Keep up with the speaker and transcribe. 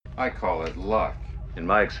I call it luck. In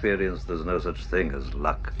my experience, there's no such thing as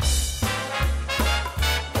luck.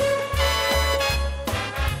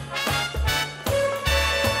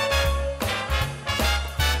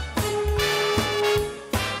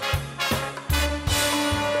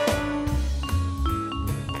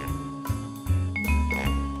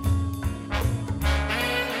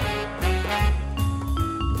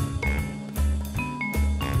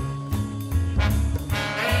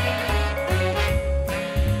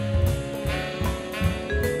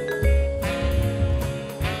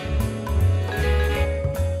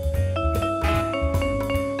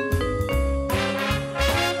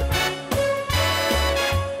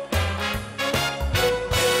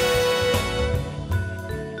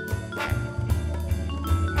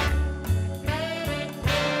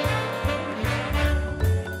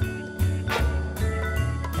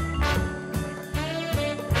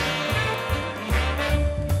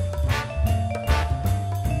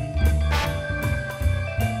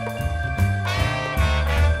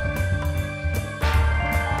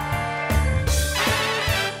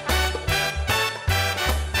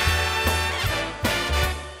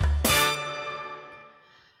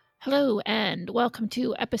 Hello and welcome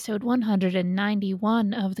to episode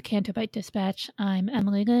 191 of the Canto Bight Dispatch. I'm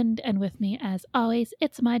Emily Lind, and with me, as always,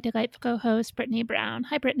 it's my delightful co-host, Brittany Brown.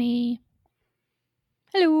 Hi, Brittany.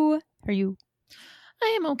 Hello. How are you?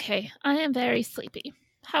 I am okay. I am very sleepy.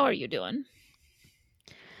 How are you doing?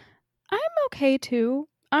 I'm okay too.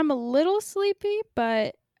 I'm a little sleepy,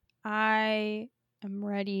 but I am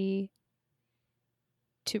ready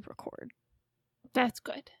to record. That's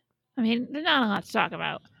good. I mean, there's not a lot to talk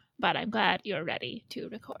about, but I'm glad you're ready to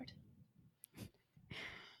record.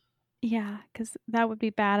 Yeah, because that would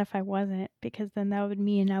be bad if I wasn't, because then that would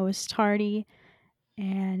mean I was tardy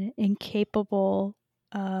and incapable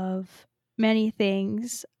of many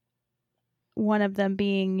things. One of them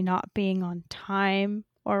being not being on time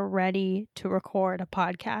or ready to record a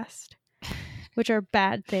podcast, which are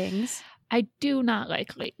bad things. I do not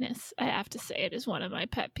like lateness. I have to say it is one of my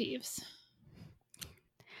pet peeves.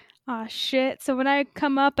 Oh shit! So when I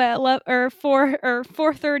come up at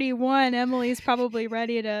 4:31, Emily's probably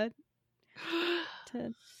ready to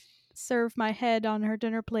serve my head on her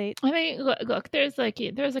dinner plate. I mean, look, there's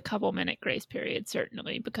a couple minute grace period,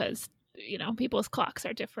 certainly, because, you know, people's clocks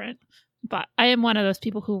are different. But I am one of those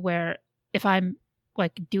people who where if I'm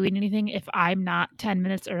like doing anything, if I'm not 10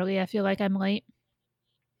 minutes early, I feel like I'm late.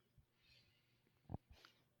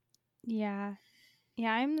 Yeah,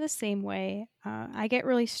 I'm the same way. I get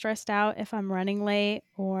really stressed out if I'm running late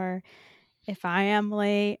or if I am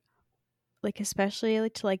late, like especially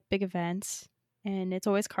to like big events. And it's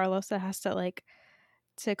always Carlos that has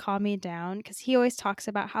to calm me down, because he always talks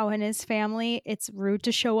about how in his family it's rude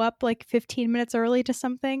to show up like 15 minutes early to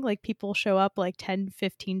something. Like people show up like 10,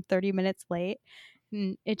 15, 30 minutes late.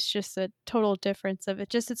 And it's just a total difference of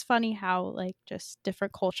it. It's funny how like just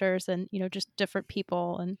different cultures and, you know, just different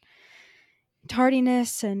people and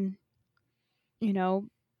tardiness, and, you know,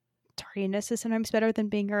 tardiness is sometimes better than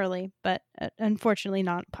being early, but unfortunately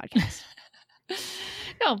not a podcast.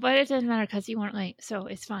 No, but it doesn't matter because you weren't late, so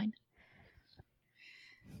it's fine.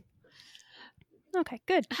 Okay,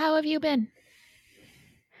 good. How have you been?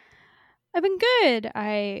 I've been good.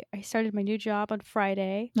 I started my new job on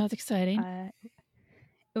Friday. That's exciting.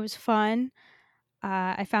 It was fun.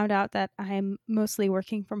 I found out that I'm mostly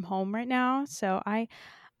working from home right now, so I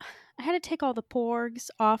had to take all the porgs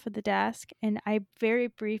off of the desk, and I very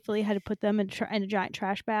briefly had to put them in a giant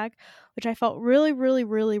trash bag, which I felt really, really,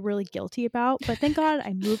 really, really guilty about. But thank God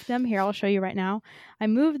I moved them. Here, I'll show you right now. I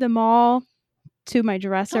moved them all to my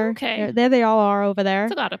dresser. Okay. There they all are over there.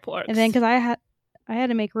 It's a lot of porgs. And then because I had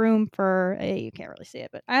to make room for you can't really see it,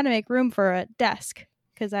 but I had to make room for a desk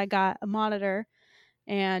because I got a monitor,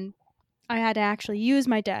 and I had to actually use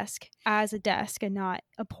my desk as a desk and not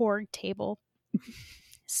a porg table.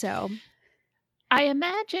 So I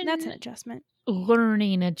imagine that's an adjustment.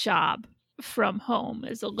 Learning a job from home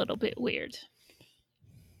is a little bit weird.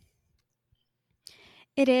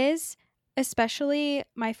 It is, especially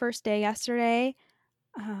my first day yesterday.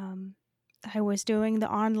 I was doing the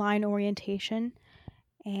online orientation,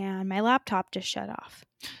 and my laptop just shut off.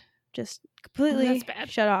 Just completely That's bad.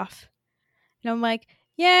 shut off. And I'm like,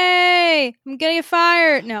 yay, I'm gonna get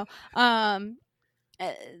fired. No.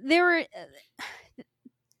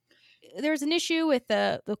 There was an issue with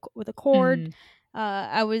the cord.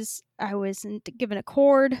 I was given a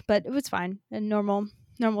cord, but it was fine, a normal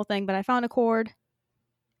thing. But I found a cord.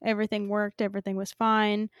 Everything worked. Everything was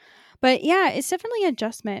fine. But yeah, it's definitely an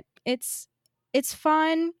adjustment. It's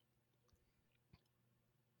fun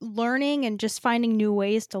learning and just finding new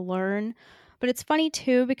ways to learn. But it's funny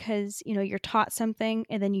too because, you're taught something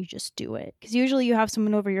and then you just do it. Because usually you have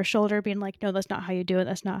someone over your shoulder being like, no, that's not how you do it.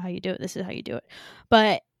 That's not how you do it. This is how you do it.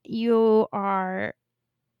 But you are,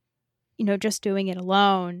 just doing it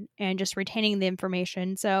alone and just retaining the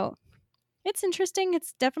information. So it's interesting.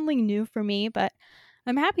 It's definitely new for me, but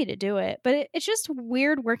I'm happy to do it. But it's just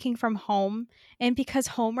weird working from home. And because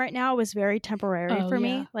home right now is very temporary for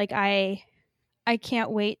me, like I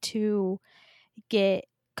can't wait to get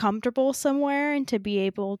comfortable somewhere and to be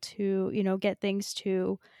able to, get things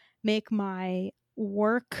to make my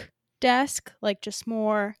work desk like just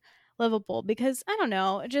more livable, because I don't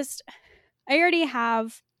know, I already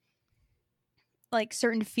have like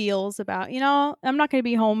certain feels about, I'm not going to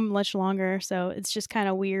be home much longer, so it's just kind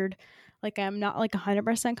of weird. Like I'm not like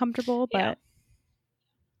 100% comfortable, but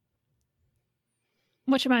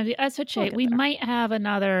Which reminds me, I'll we get there. might have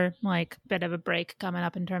another like bit of a break coming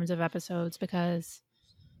up in terms of episodes because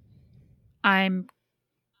I'm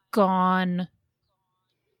gone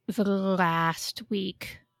the last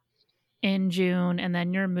week in June, and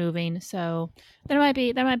then you're moving, so there might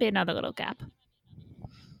be another little gap.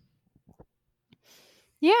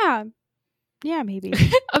 Yeah, maybe.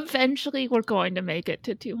 Eventually, we're going to make it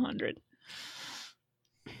to 200.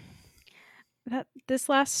 This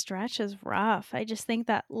last stretch is rough. I just think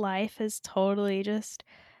that life has totally just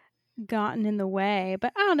gotten in the way.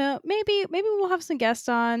 But I don't know. Maybe we'll have some guests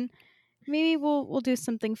on. Maybe we'll do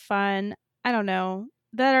something fun. I don't know.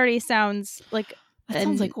 That already sounds like That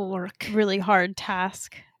sounds like work. Really hard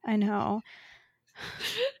task. I know.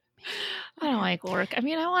 I don't like work. I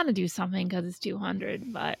mean, I want to do something because it's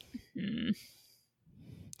 200, but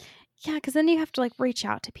yeah, because then you have to like reach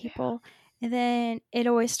out to people. And then it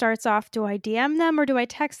always starts off, do I DM them or do I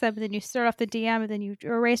text them? And then you start off the DM and then you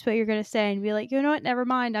erase what you're going to say and be like, you know what? Never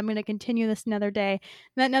mind. I'm going to continue this another day. And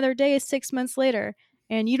that another day is 6 months later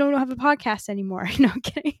and you don't have a podcast anymore. No, I'm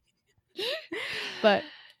kidding. But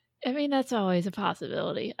I mean, that's always a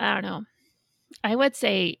possibility. I don't know. I would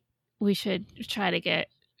say we should try to get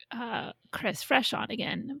Chris Fresh on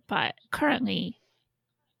again, but currently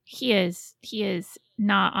he is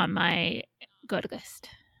not on my good list.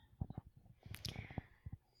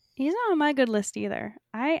 He's not on my good list either.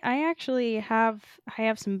 I actually have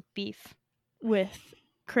some beef with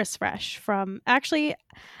Chris Fresh from actually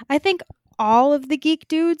I think all of the geek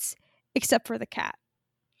dudes except for the cat.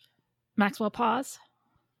 Maxwell Pause.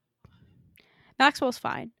 Maxwell's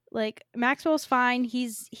fine. Like Maxwell's fine.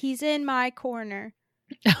 He's in my corner.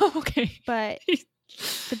 Okay. But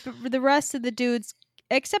the rest of the dudes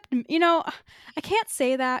except I can't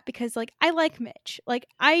say that because like I like Mitch. Like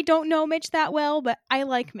I don't know Mitch that well, but I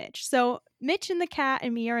like Mitch. So Mitch and the cat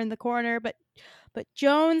and me are in the corner, but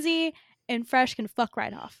Jonesy and Fresh can fuck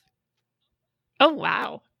right off. Oh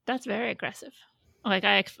wow, that's very aggressive. Like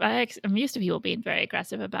I'm used to people being very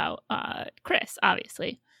aggressive about Chris,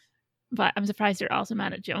 obviously, but I'm surprised you're also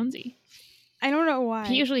mad at Jonesy. I don't know why.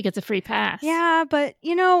 He usually gets a free pass. Yeah, but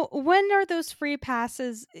when are those free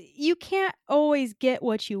passes? You can't always get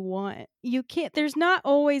what you want. You can't. There's not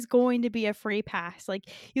always going to be a free pass. Like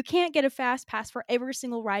you can't get a fast pass for every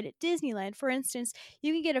single ride at Disneyland. For instance,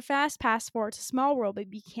 you can get a fast pass for It's a Small World,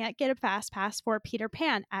 but you can't get a fast pass for Peter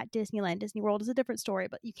Pan at Disneyland. Disney World is a different story,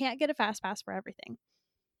 but you can't get a fast pass for everything.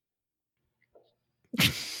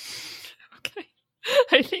 Okay.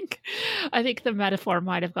 I think the metaphor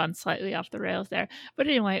might have gone slightly off the rails there. But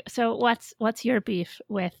anyway, so what's your beef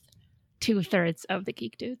with 2/3 of the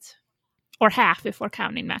geek dudes? Or half if we're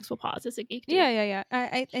counting Maxwell Pause as a geek dude. Yeah.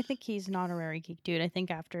 I think he's an honorary geek dude. I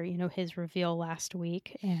think after, his reveal last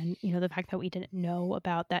week and, the fact that we didn't know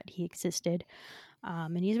about that he existed.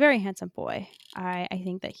 And he's a very handsome boy. I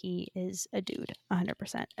think that he is a dude,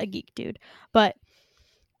 100%, a geek dude. But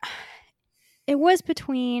it was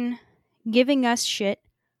between giving us shit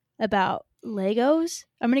about Legos.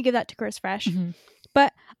 I'm going to give that to Chris Fresh. Mm-hmm.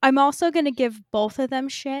 But I'm also going to give both of them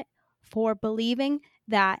shit for believing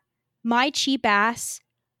that my cheap ass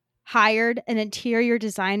hired an interior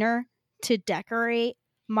designer to decorate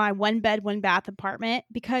my 1-bed, 1-bath apartment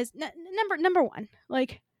because number one,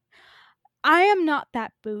 like I am not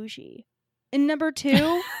that bougie. And number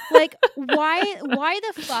two, like why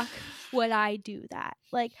the fuck would I do that?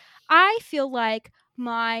 Like I feel like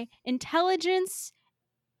my intelligence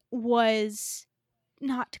was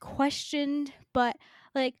not questioned, but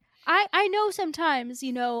like I know sometimes,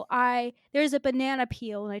 there's a banana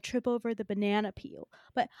peel and I trip over the banana peel,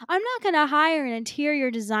 but I'm not going to hire an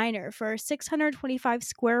interior designer for a 625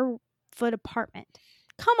 square foot apartment.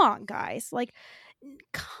 Come on, guys. Like,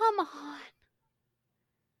 come on.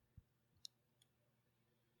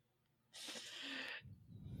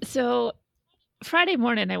 So Friday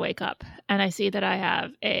morning, I wake up and I see that I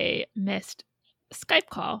have a missed Skype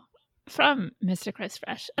call from Mr. Chris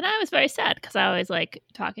Fresh. And I was very sad because I always like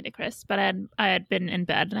talking to Chris, but I had been in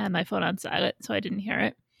bed and I had my phone on silent, so I didn't hear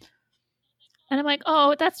it. And I'm like,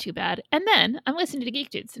 oh, that's too bad. And then I'm listening to Geek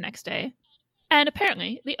Dudes the next day. And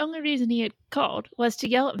apparently, the only reason he had called was to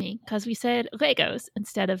yell at me because we said Legos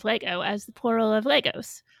instead of Lego as the plural of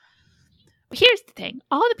Legos. But here's the thing.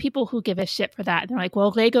 All the people who give a shit for that, they're like,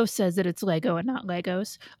 well, Lego says that it's Lego and not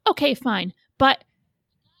Legos. Okay, fine. But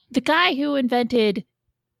the guy who invented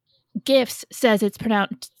GIFs says it's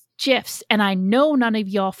pronounced GIFs, and I know none of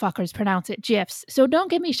y'all fuckers pronounce it GIFs. So don't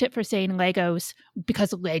give me shit for saying Legos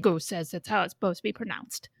because Lego says that's how it's supposed to be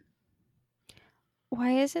pronounced.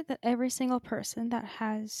 Why is it that every single person that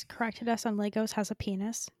has corrected us on Legos has a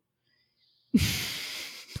penis?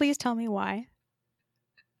 Please tell me why.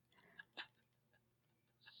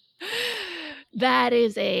 That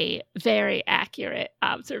is a very accurate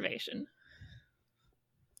observation.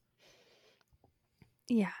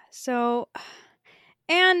 Yeah. So,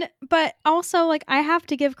 but also, like, I have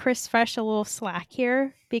to give Chris Fresh a little slack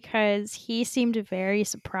here because he seemed very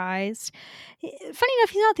surprised. Funny enough,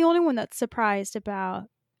 he's not the only one that's surprised about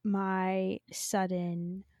my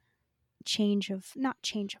sudden not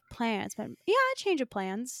change of plans, but yeah, change of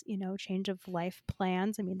plans, change of life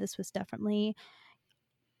plans. I mean, this was definitely,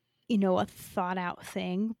 a thought out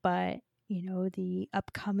thing, but, the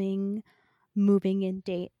upcoming moving in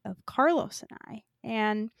date of Carlos and I.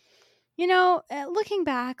 And, looking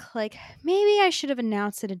back, like, maybe I should have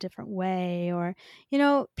announced it a different way, or,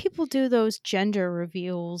 people do those gender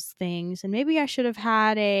reveals things, and maybe I should have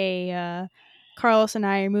had a Carlos and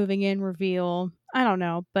I are moving in reveal. I don't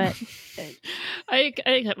know, but I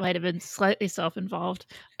think that might have been slightly self-involved.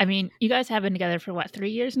 I mean, you guys have been together for what, 3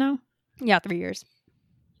 years now? Yeah, 3 years.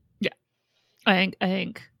 Yeah, I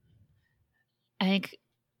think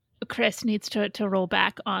Chris needs to roll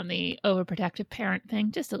back on the overprotective parent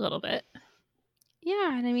thing just a little bit.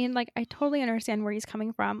 Yeah, and I mean, like, I totally understand where he's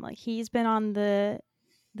coming from. Like, he's been on the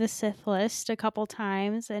Sith list a couple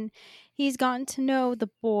times, and he's gotten to know the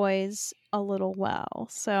boys a little well.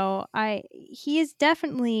 So he is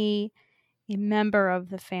definitely a member of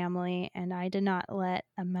the family, and I did not let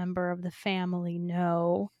a member of the family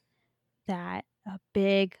know that a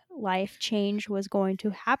big life change was going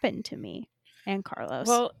to happen to me and Carlos.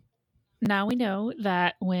 Well, now we know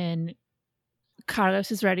that when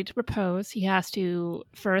Carlos is ready to propose, he has to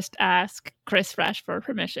first ask Chris Fresh for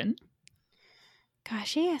permission.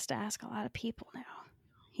 Gosh, he has to ask a lot of people now.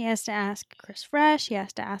 He has to ask Chris Fresh. He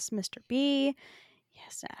has to ask Mr. B. He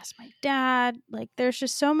has to ask my dad. Like, there's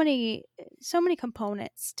just so many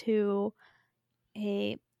components to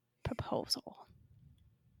a proposal.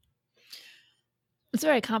 It's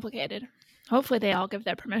very complicated. Hopefully they all give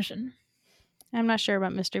their permission. I'm not sure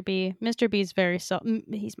about Mr. B. Mr. B's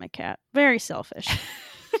he's my cat. Very selfish.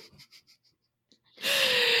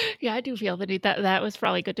 Yeah, I do feel that was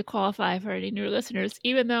probably good to qualify for any new listeners,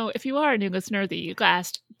 even though if you are a new listener, the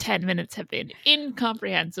last 10 minutes have been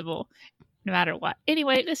incomprehensible, no matter what.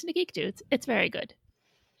 Anyway, listen to Geek Dudes. It's very good.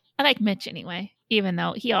 I like Mitch anyway, even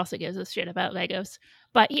though he also gives us shit about Legos.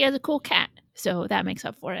 But he has a cool cat, so that makes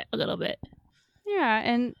up for it a little bit. Yeah,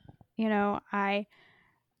 and,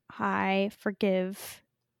 I forgive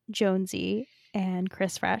Jonesy and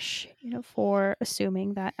Chris Fresh, for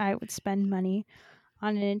assuming that I would spend money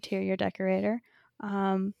on an interior decorator.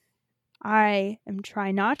 I am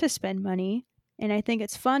trying not to spend money, and I think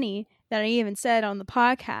it's funny that I even said on the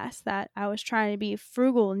podcast that I was trying to be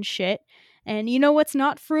frugal and shit. And you know what's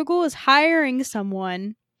not frugal is hiring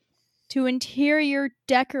someone to interior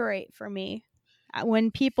decorate for me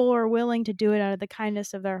when people are willing to do it out of the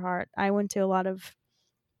kindness of their heart. I went to a lot of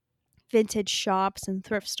vintage shops and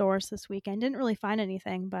thrift stores this weekend. Didn't really find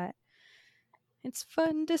anything, but it's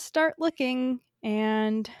fun to start looking,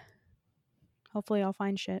 and hopefully I'll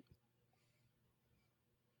find shit.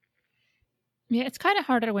 Yeah, it's kind of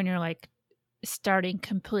harder when you're like starting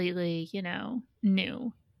completely,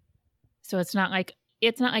 new. So it's not like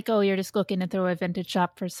oh, you're just looking through a vintage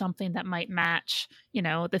shop for something that might match,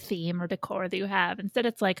 the theme or decor that you have. Instead,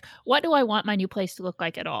 it's like, what do I want my new place to look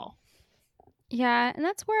like at all? Yeah, and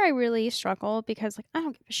that's where I really struggle because, like, I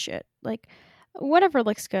don't give a shit. Like, whatever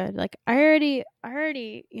looks good. Like, I already,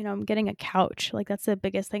 I'm getting a couch. Like, that's the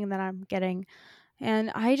biggest thing that I'm getting. And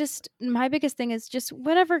my biggest thing is just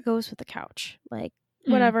whatever goes with the couch. Like,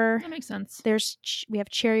 whatever. That makes sense. We have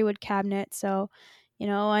cherry wood cabinet, so,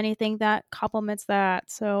 anything that complements that.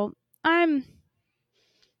 So I'm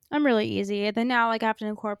really easy. And then now, like, I have to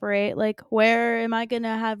incorporate, like, where am I going to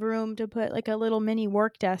have room to put, like, a little mini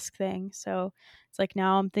work desk thing? So It's like,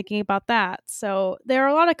 now I'm thinking about that. So there are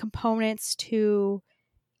a lot of components to,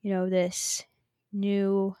 this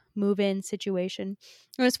new move-in situation.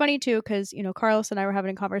 It was funny too, because, Carlos and I were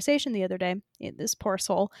having a conversation the other day, this poor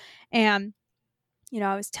soul. And,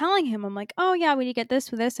 I was telling him, I'm like, oh yeah, we need to get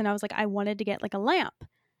this with this. And I was like, I wanted to get like a lamp.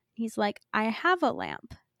 He's like, I have a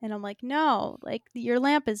lamp. And I'm like, no, like your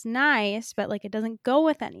lamp is nice, but like it doesn't go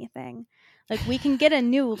with anything. Like we can get a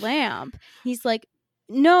new lamp. He's like,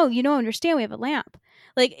 no, you don't understand. We have a lamp.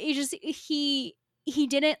 Like he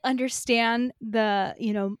didn't understand the,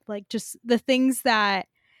 like just the things that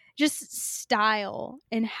just style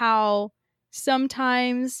and how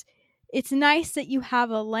sometimes it's nice that you have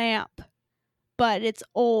a lamp, but it's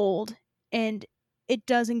old and it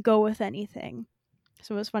doesn't go with anything.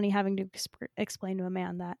 So it was funny having to explain to a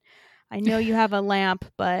man that I know you have a lamp,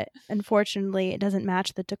 but unfortunately it doesn't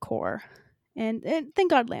match the decor. And thank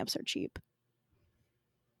God lamps are cheap.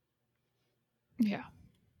 Yeah.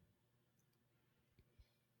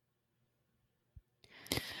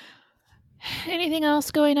 Anything else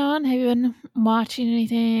going on? Have you been watching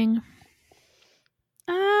anything?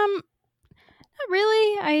 Not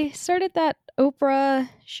really. I started that Oprah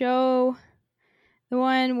show, the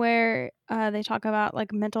one where they talk about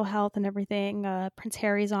like mental health and everything. Prince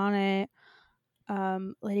Harry's on it.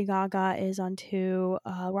 Lady Gaga is on too.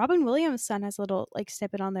 Robin Williams' son has a little like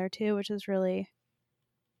snippet on there too, which is really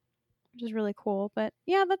cool. But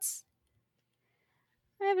yeah,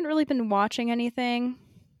 I haven't really been watching anything.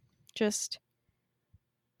 Just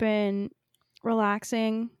been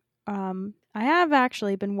relaxing. I have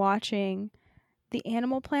actually been watching The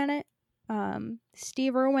Animal Planet.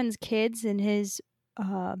 Steve Irwin's kids and his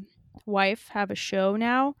wife have a show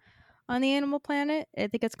now on the Animal Planet. I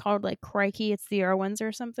think it's called like Crikey, It's the Irwins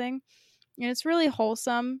or something. And it's really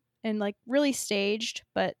wholesome and like really staged,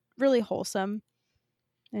 but really wholesome.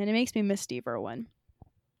 And it makes me miss Steve Irwin.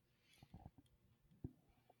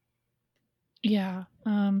 Yeah.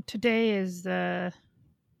 Today is the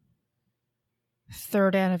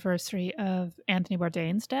 3rd anniversary of Anthony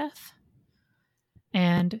Bourdain's death.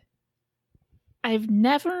 And I've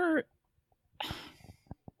never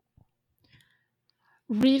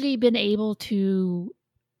really been able to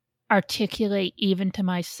articulate even to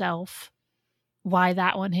myself why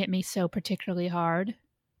that one hit me so particularly hard.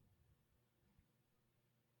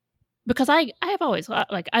 Because I have always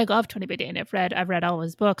like I love Tony Bourdain. I've read all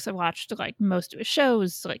his books. I watched like most of his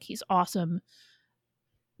shows. Like he's awesome.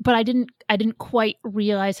 But I didn't quite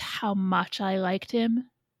realize how much I liked him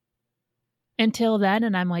until then,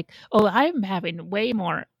 and I'm like, oh, I'm having way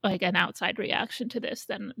more like an outside reaction to this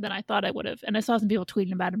than I thought I would have. And I saw some people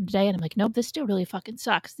tweeting about him today, and I'm like, nope, this still really fucking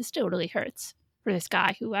sucks. This still really hurts for this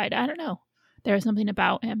guy who I don't know. There's something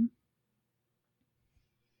about him.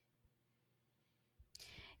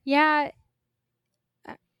 Yeah,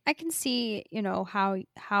 I can see,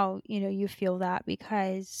 how you feel that,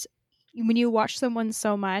 because when you watch someone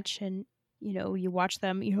so much and you watch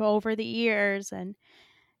them over the years, and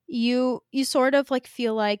you sort of like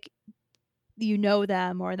feel like you know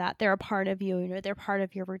them, or that they're a part of you, they're part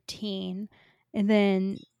of your routine. And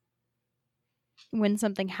then when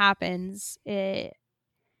something happens, it's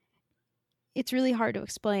really hard to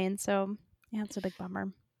explain. So yeah, it's a big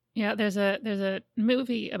bummer. Yeah, there's a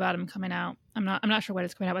movie about him coming out. I'm not sure when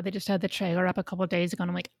it's coming out, but they just had the trailer up a couple of days ago,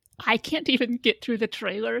 and I'm like, I can't even get through the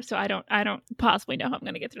trailer, so I don't possibly know how I'm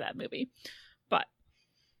going to get through that movie. But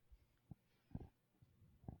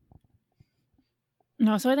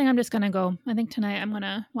no, so I think I'm just going to go. I think tonight I'm going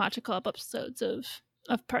to watch a couple episodes of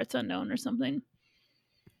Parts Unknown or something.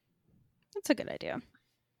 That's a good idea.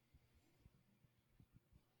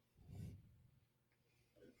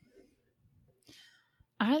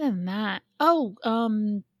 Other than that,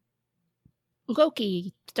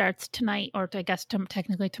 Loki starts tonight, or I guess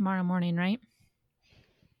technically tomorrow morning, right?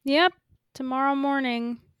 Yep, tomorrow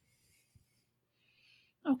morning.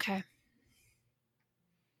 Okay.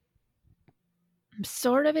 I'm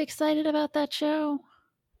sort of excited about that show,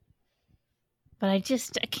 but I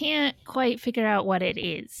can't quite figure out what it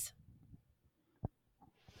is.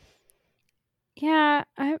 Yeah,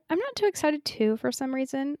 I'm not too excited too for some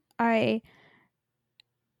reason.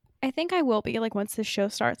 I think I will be like once the show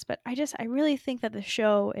starts, but I really think that the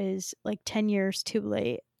show is like 10 years too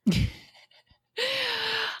late.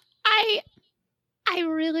 I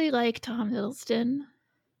really like Tom Hiddleston,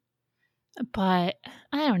 but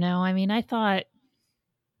I don't know. I mean, I thought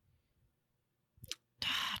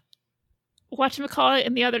whatchamacallit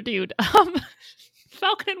and the other dude,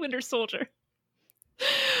 Falcon and Winter Soldier,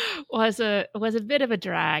 was a bit of a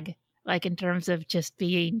drag, like in terms of just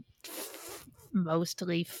being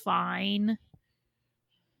mostly fine.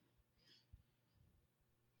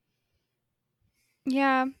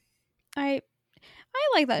 Yeah, I I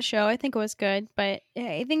like that show. I think it was good, but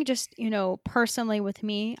I think just, personally with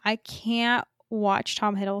me, I can't watch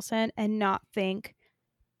Tom Hiddleston and not think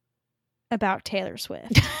about Taylor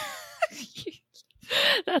Swift.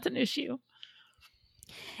 That's an issue.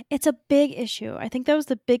 It's a big issue. I think that was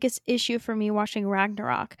the biggest issue for me watching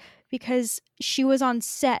Ragnarok because she was on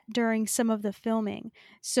set during some of the filming.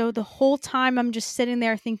 So the whole time I'm just sitting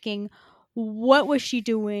there thinking, what was she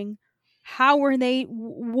doing? How were they?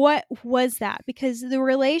 What was that? Because the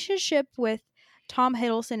relationship with Tom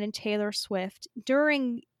Hiddleston and Taylor Swift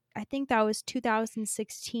during, I think that was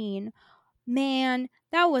 2016. Man,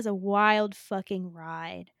 that was a wild fucking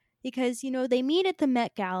ride. Because, they meet at the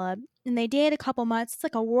Met Gala and they date a couple months. It's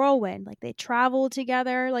like a whirlwind. Like they travel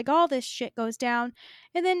together, like all this shit goes down.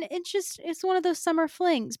 And then it's one of those summer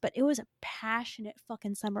flings. But it was a passionate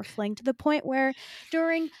fucking summer fling to the point where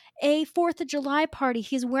during a 4th of July party,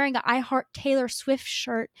 he's wearing a I Heart Taylor Swift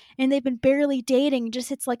shirt and they've been barely dating.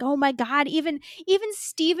 Just it's like, oh my God, even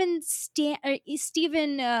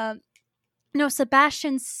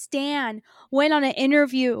Sebastian Stan went on an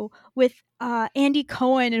interview with Andy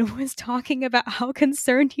Cohen and was talking about how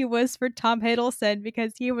concerned he was for Tom Hiddleston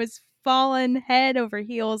because he was fallen head over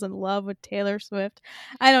heels in love with Taylor Swift.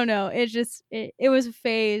 I don't know. It was a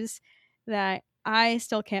phase that I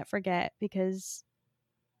still can't forget because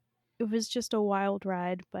it was just a wild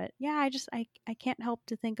ride. But yeah, I can't help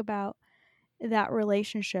to think about that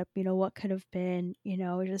relationship, what could have been,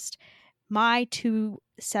 just my two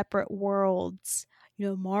separate worlds,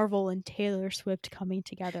 Marvel and Taylor Swift coming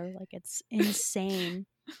together. Like it's insane.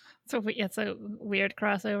 So it's a weird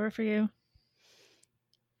crossover for you.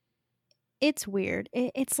 It's weird.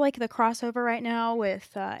 It's like the crossover right now with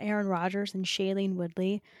Aaron Rodgers and Shailene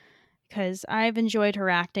Woodley because I've enjoyed her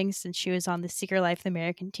acting since she was on The Secret Life of the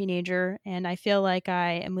American Teenager, and I feel like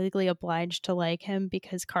I am legally obliged to like him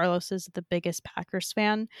because Carlos is the biggest Packers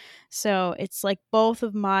fan. So it's like both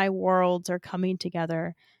of my worlds are coming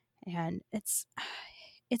together, and it's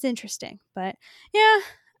interesting. But yeah,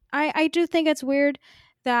 I do think it's weird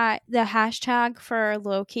that the hashtag for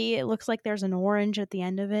Loki, it looks like there's an orange at the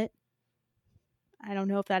end of it. I don't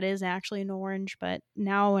know if that is actually an orange, but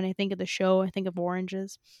now when I think of the show, I think of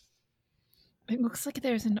oranges. It looks like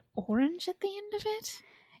there's an orange at the end of it.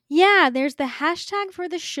 Yeah, there's the hashtag for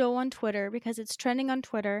the show on Twitter because it's trending on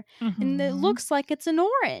Twitter, and it Mm-hmm. looks like it's an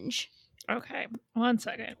orange. Okay, 1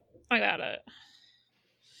 second. I got it.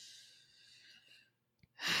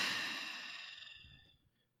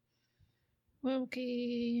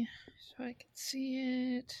 Loki, so I can see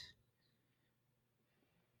it.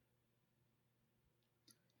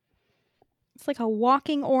 It's like a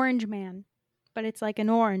walking orange man, but it's like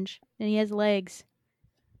an orange, and he has legs.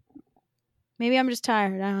 Maybe I'm just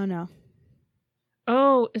tired. I don't know.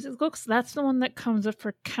 Oh, it looks that's the one that comes up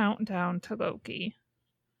for Countdown to Loki.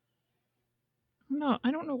 No,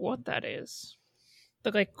 I don't know what that is.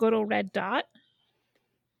 The like little red dot.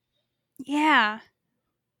 Yeah.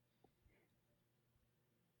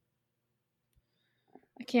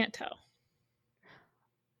 I can't tell.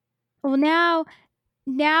 Well, now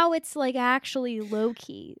it's like actually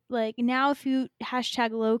Loki. Like now, if you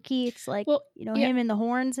hashtag Loki, it's like him and the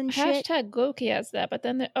horns and shit. Hashtag Loki has that, but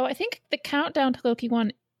then I think the Countdown to Loki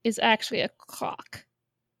one is actually a clock.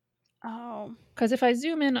 Oh. Because if I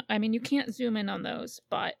zoom in, I mean you can't zoom in on those,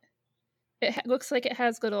 but it looks like it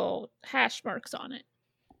has little hash marks on it.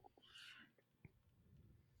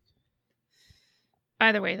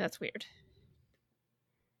 Either way, that's weird.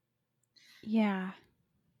 Yeah.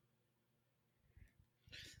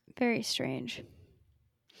 Very strange.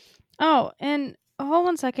 Oh, and hold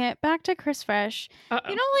 1 second. Back to Chris Fresh. Uh-oh.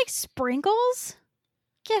 You don't like sprinkles?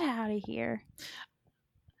 Get out of here.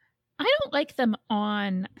 I don't like them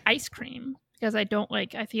on ice cream because I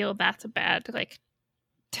feel that's a bad like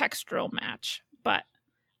textural match. But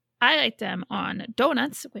I like them on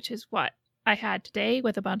donuts, which is what I had today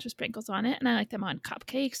with a bunch of sprinkles on it. And I like them on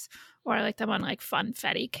cupcakes or I like them on like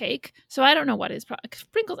funfetti cake. So I don't know what is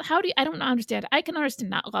sprinkles. I don't understand. I can understand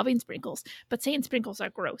not loving sprinkles, but saying sprinkles are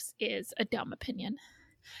gross is a dumb opinion.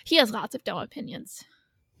 He has lots of dumb opinions.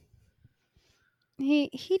 He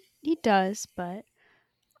does, but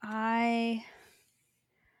I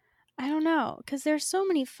don't know, because there's so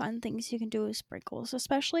many fun things you can do with sprinkles,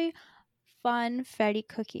 especially funfetti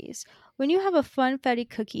cookies. When you have a funfetti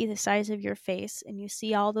cookie the size of your face and you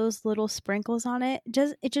see all those little sprinkles on it,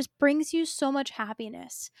 it just brings you so much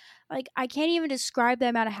happiness. Like I can't even describe the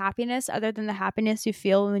amount of happiness other than the happiness you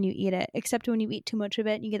feel when you eat it, except when you eat too much of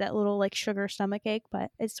it and you get that little like sugar stomach ache, but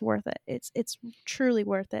it's worth it. It's truly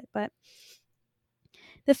worth it. But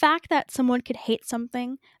the fact that someone could hate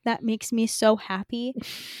something that makes me so happy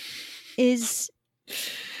is...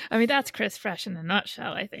 I mean, that's Chris Fresh in a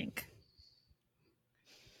nutshell, I think.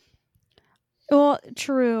 Well,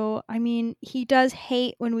 true. I mean, he does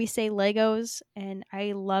hate when we say Legos, and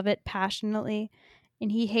I love it passionately.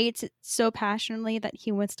 And he hates it so passionately that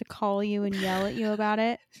he wants to call you and yell at you about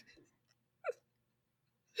it.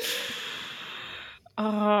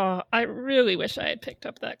 Oh, I really wish I had picked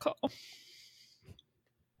up that call.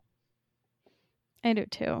 I do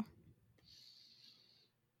too.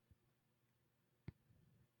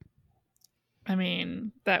 I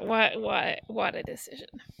mean, that what a decision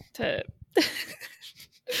to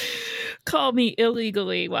call me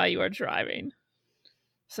illegally while you are driving,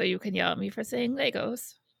 so you can yell at me for saying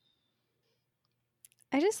Legos.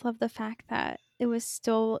 I just love the fact that it was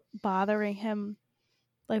still bothering him,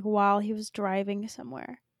 like, while he was driving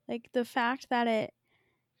somewhere. Like, the fact that it...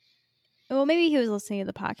 Well, maybe he was listening to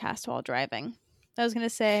the podcast while driving. I was going to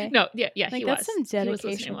say... No, yeah, like, he that's was. some He was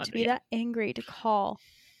dedication listening to be that angry to call.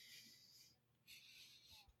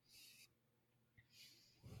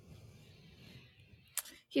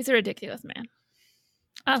 He's a ridiculous man.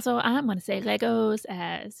 Also, I'm going to say Legos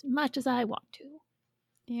as much as I want to.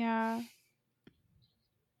 Yeah.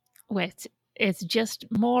 Which it's just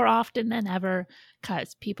more often than ever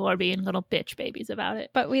because people are being little bitch babies about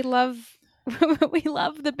it. But we love we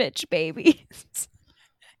love the bitch babies.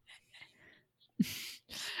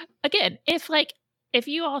 Again, if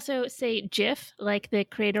you also say GIF like the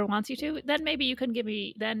creator wants you to, then maybe you can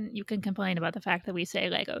you can complain about the fact that we say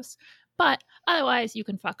Legos. But otherwise you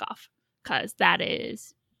can fuck off because that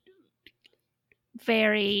is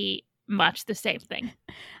very much the same thing.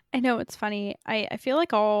 I know, it's funny. I feel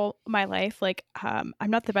like all my life, like, I'm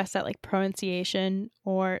not the best at, like, pronunciation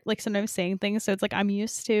or, like, sometimes saying things. So it's like I'm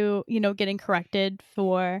used to, getting corrected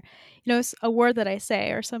for, a word that I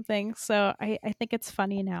say or something. So I think it's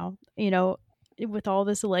funny now, with all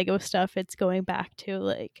this Lego stuff, it's going back to,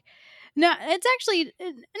 like, no, it's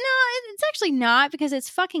actually not, because it's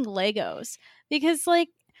fucking Legos. Because, like,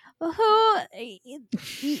 who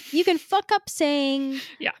you can fuck up saying,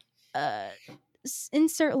 yeah,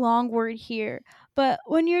 insert long word here, but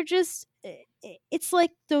when you're just, it's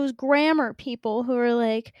like those grammar people who are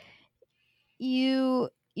like, you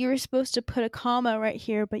were supposed to put a comma right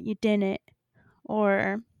here but you didn't,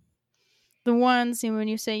 or the ones when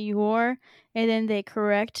you say your and then they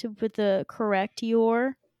correct with the correct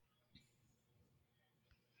your.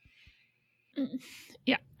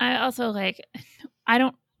 Yeah, I also I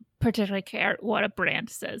don't particularly care what a brand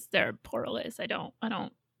says their portal is. I don't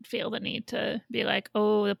feel the need to be like,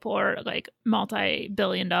 oh, the poor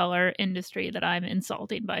multi-billion-dollar industry that I'm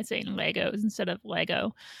insulting by saying Legos instead of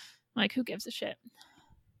Lego. Like, who gives a shit?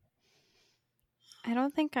 I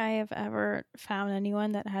don't think I have ever found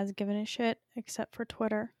anyone that has given a shit except for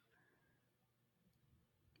Twitter.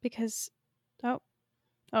 Because oh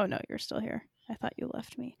no, you're still here. I thought you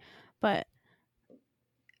left me. But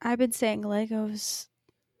I've been saying Legos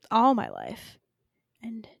all my life,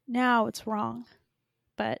 and now it's wrong,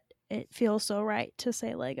 but it feels so right to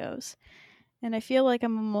say Legos. And I feel like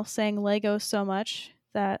I'm almost saying Legos so much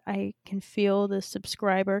that I can feel the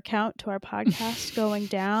subscriber count to our podcast going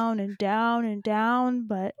down and down and down,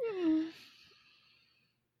 but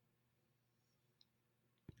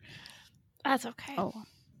that's okay. Oh,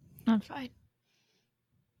 I'm fine.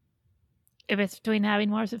 If it's between having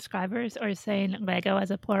more subscribers or saying Lego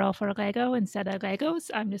as a plural for Lego instead of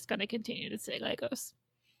Legos, I'm just going to continue to say Legos.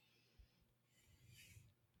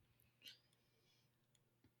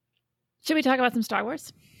 Should we talk about some Star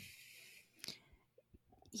Wars?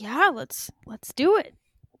 Yeah, let's do it.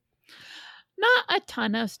 Not a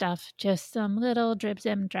ton of stuff, just some little dribs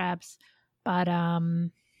and drabs. But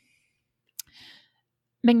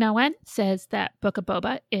Ming-Na Wen says that Book of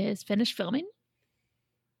Boba is finished filming,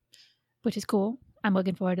 which is cool. I'm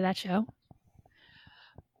looking forward to that show.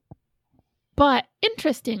 But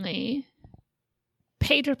interestingly,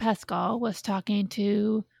 Pedro Pascal was talking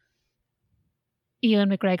to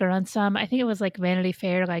Ewan McGregor on some, I think it was like Vanity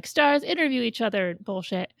Fair, like stars interview each other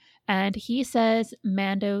bullshit. And he says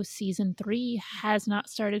Mando season 3 has not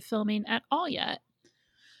started filming at all yet,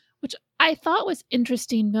 which I thought was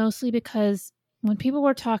interesting, mostly because when people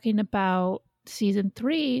were talking about season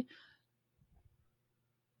 3,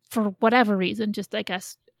 for whatever reason, just I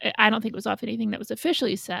guess, I don't think it was off anything that was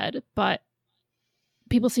officially said, but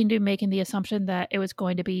people seem to be making the assumption that it was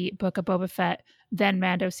going to be Book of Boba Fett, then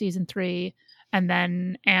Mando season 3, and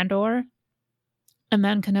then Andor, and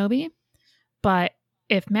then Kenobi. But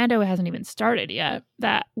if Mando hasn't even started yet,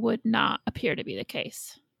 that would not appear to be the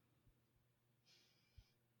case.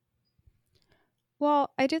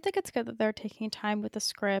 Well, I do think it's good that they're taking time with the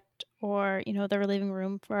script, or, they're leaving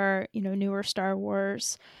room for, newer Star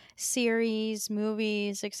Wars series,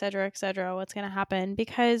 movies, et cetera, what's going to happen,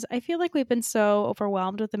 because I feel like we've been so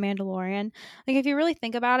overwhelmed with The Mandalorian. Like, if you really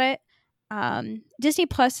think about it, Disney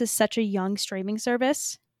Plus is such a young streaming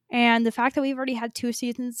service. And the fact that we've already had 2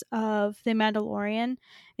 seasons of The Mandalorian,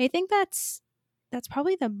 I think that's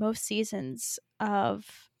probably the most seasons of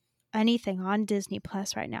anything on Disney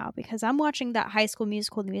Plus right now, because I'm watching that High School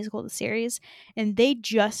Musical, the musical, the series, and they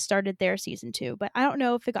just started their season 2. But I don't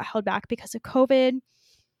know if it got held back because of COVID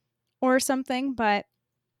or something. But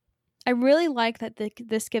I really like that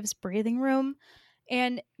this gives breathing room,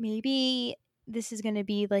 and maybe this is going to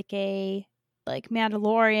be like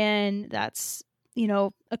Mandalorian that's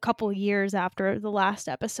a couple years after the last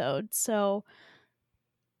episode. So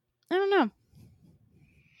I don't know.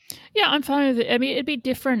 Yeah, I'm fine with it. I mean, it'd be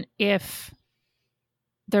different if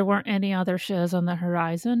there weren't any other shows on the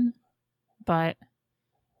horizon, but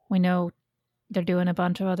we know they're doing a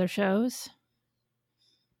bunch of other shows.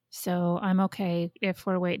 So I'm okay if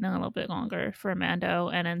we're waiting a little bit longer for Mando,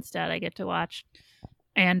 and instead I get to watch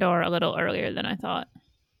Andor a little earlier than I thought.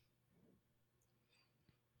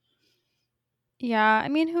 Yeah, I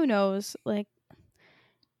mean, who knows? Like,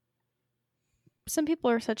 some people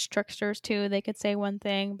are such tricksters too. They could say one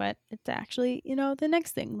thing, but it's actually, the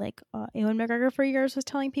next thing. Like, Ewan McGregor for years was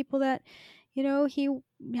telling people that, he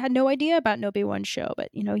had no idea about an Obi-Wan show, but,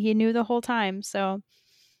 he knew the whole time. So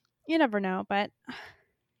you never know. But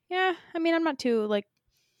yeah, I mean, I'm not too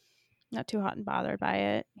hot and bothered by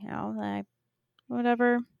it. Like,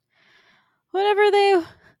 whatever they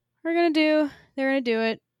are going to do, they're going to do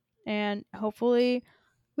it. And hopefully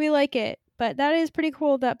we like it. But that is pretty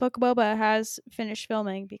cool that Book of Boba has finished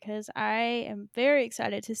filming, because I am very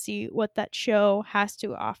excited to see what that show has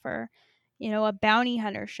to offer. A bounty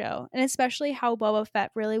hunter show, and especially how Boba Fett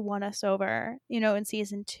really won us over, in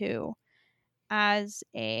season 2 as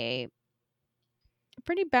a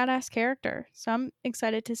pretty badass character. So I'm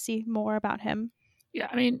excited to see more about him. Yeah,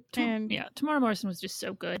 I mean, And Tamara Morrison was just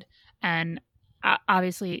so good, and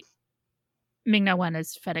obviously, Ming-Na Wen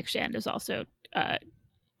as Fennec Shand is also a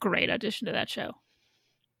great addition to that show.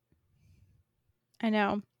 I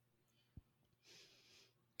know.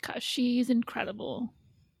 Because she's incredible.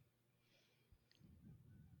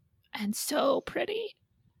 And so pretty.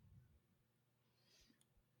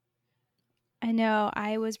 I know.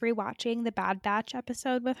 I was rewatching the Bad Batch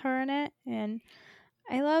episode with her in it, and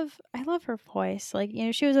I love her voice. Like,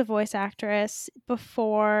 she was a voice actress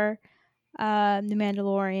before The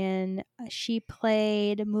Mandalorian. She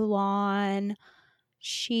played Mulan.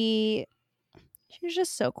 She was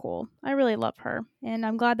just so cool. I really love her, and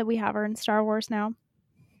I'm glad that we have her in Star Wars now.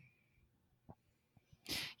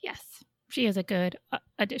 Yes, she is a good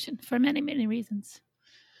addition for many, many reasons.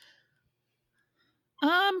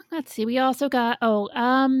 Let's see. We also got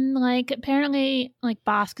apparently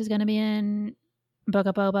Bosk is going to be in Book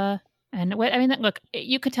of Boba, and what I mean, look,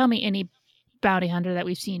 you could tell me any bounty hunter that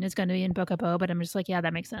we've seen is going to be in Book of Boba, but I'm just like, yeah,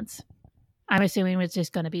 that makes sense. I'm assuming it's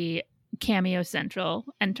just going to be cameo central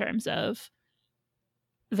in terms of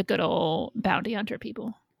the good old bounty hunter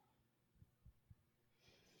people.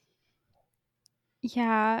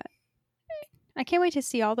 Yeah, I can't wait to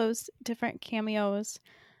see all those different cameos.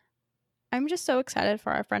 I'm just so excited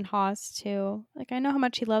for our friend Haas too. Like, I know how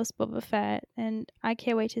much he loves Boba Fett, and I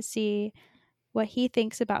can't wait to see what he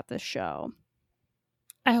thinks about this show.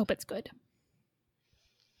 I hope it's good.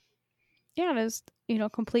 Yeah, there's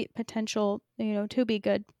complete potential to be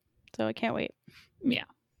good, so I can't wait. Yeah.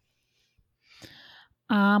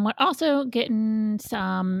 We're also getting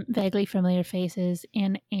some vaguely familiar faces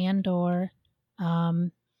in Andor.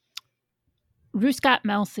 Ruskat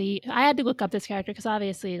Melsi. I had to look up this character because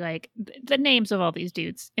obviously, the names of all these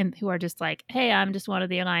dudes and who are just like, hey, I'm just one of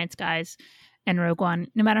the Alliance guys in Rogue One.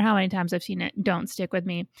 No matter how many times I've seen it, don't stick with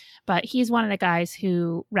me. But he's one of the guys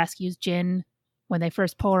who rescues Jyn when they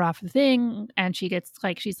first pull her off the thing, and she gets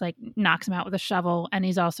she's knocks him out with a shovel. And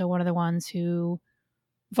he's also one of the ones who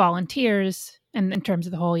volunteers. And in terms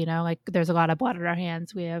of the whole, there's a lot of blood on our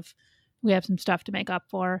hands. We have some stuff to make up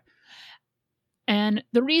for. And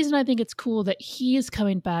the reason I think it's cool that he is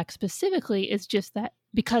coming back specifically is just that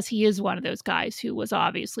because he is one of those guys who was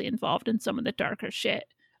obviously involved in some of the darker shit,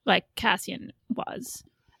 like Cassian was.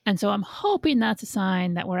 And so I'm hoping that's a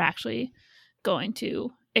sign that we're actually going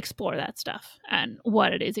to explore that stuff and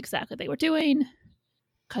what it is exactly they were doing,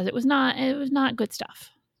 because it was not good stuff.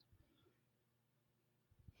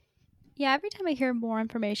 Yeah, every time I hear more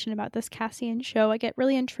information about this Cassian show, I get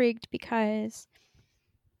really intrigued, because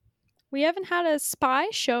we haven't had a spy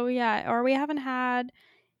show yet, or we haven't had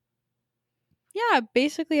Yeah,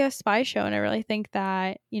 basically a spy show, and I really think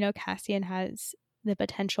that, Cassian has the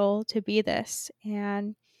potential to be this.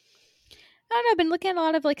 And I don't know, I've been looking at a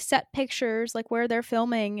lot of like set pictures, like where they're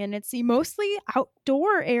filming, and it's mostly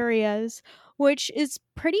outdoor areas, which is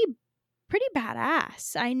pretty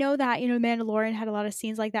badass. I know that, Mandalorian had a lot of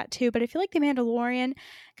scenes like that too, but I feel like The Mandalorian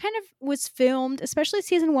kind of was filmed, especially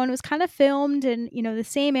season 1 was kind of filmed in, the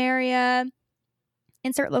same area,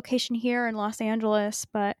 insert location here in Los Angeles,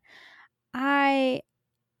 but I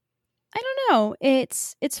don't know.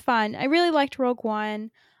 It's fun. I really liked Rogue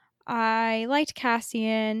One. I liked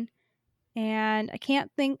Cassian, and I can't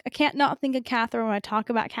not think of Catherine when I talk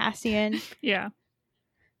about Cassian. Yeah.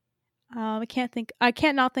 I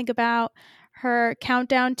can't not think about her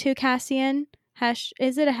countdown to Cassian.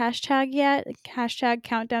 Is it a hashtag yet? Hashtag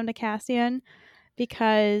countdown to Cassian,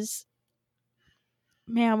 because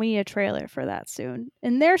man, we need a trailer for that soon.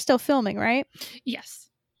 And they're still filming, right? Yes.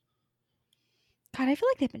 God, I feel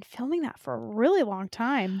like they've been filming that for a really long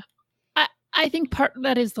time. I think part of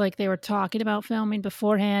that is like they were talking about filming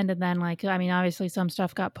beforehand, and then like, I mean, obviously some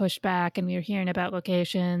stuff got pushed back, and we were hearing about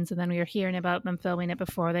locations, and then we were hearing about them filming it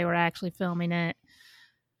before they were actually filming it.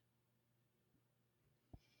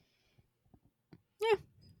 Yeah.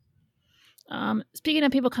 Speaking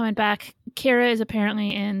of people coming back, Kira is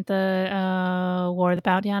apparently in the War of the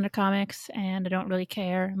Bounty Hunter comics, and I don't really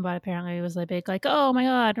care, but apparently it was a big like, oh my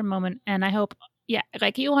god, moment. And I hope, yeah,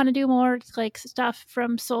 like you want to do more like stuff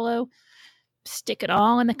from Solo, stick it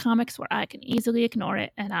all in the comics where I can easily ignore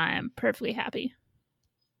it, and I am perfectly happy.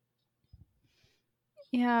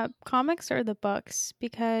 Yeah, comics are the books,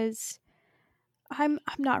 because I'm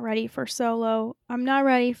not ready for Solo. I'm not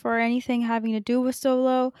ready for anything having to do with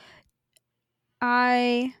Solo.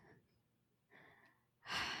 I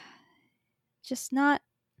just not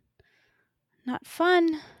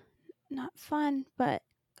fun. Not fun, but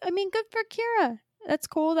I mean, good for Kira. That's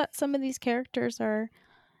cool that some of these characters are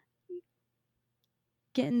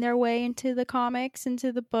getting their way into the comics,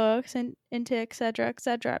 into the books, and into etc.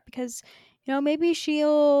 Because maybe she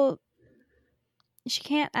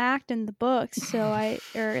can't act in the books,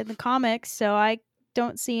 or in the comics, so I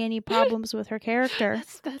don't see any problems with her character.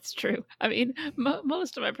 That's true. I mean,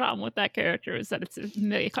 most of my problem with that character is that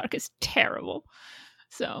Emilia Clarke is terrible.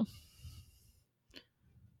 So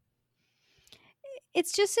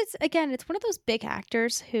it's one of those big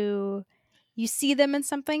actors who you see them in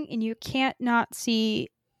something and you can't not see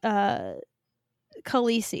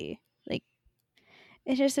Khaleesi. Like,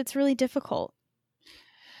 it's really difficult.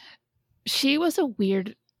 she was a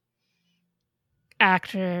weird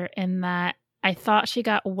actor in that I thought she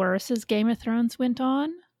got worse as Game of Thrones went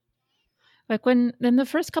on. Like when in the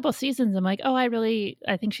first couple seasons, I'm like, oh, I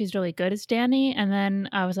think she's really good as Dany, and then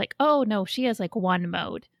I was like, oh no, she has like one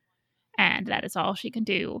mode, and that is all she can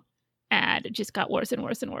do, and it just got worse and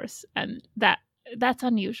worse and worse, and that's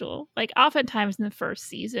unusual. Like oftentimes in the first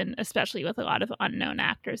season, especially with a lot of unknown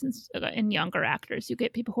actors and younger actors, you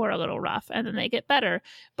get people who are a little rough, and then they get better.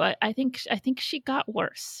 But I think she got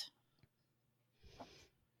worse.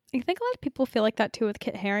 I think a lot of people feel like that too with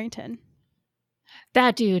Kit Harington.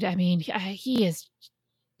 That dude, I mean, he is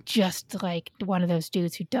just like one of those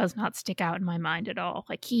dudes who does not stick out in my mind at all.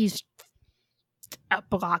 Like he's a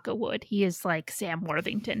block of wood. He is like Sam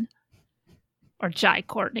Worthington or Jai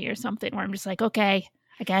Courtney or something, where I'm just like, okay,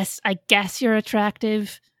 I guess you're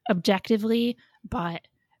attractive objectively, but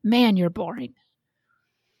man, you're boring.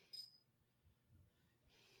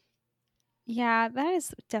 Yeah, that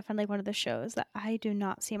is definitely one of the shows that I do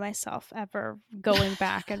not see myself ever going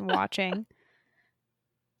back and watching.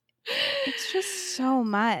 It's just so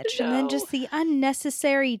much. No. And then just the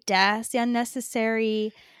unnecessary deaths, the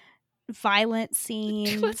unnecessary violent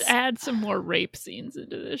scenes. Let's add some more rape scenes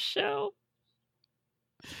into this show.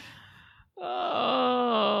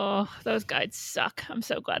 Oh, those guys suck. I'm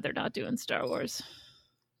so glad they're not doing Star Wars.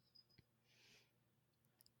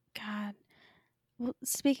 God. Well,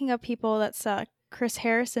 speaking of people that suck, Chris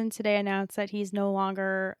Harrison today announced that he's no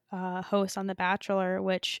longer a host on The Bachelor,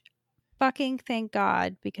 which fucking thank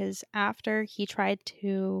God, because after he tried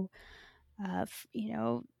to,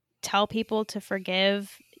 tell people to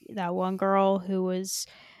forgive that one girl who was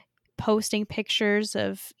posting pictures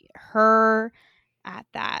of her at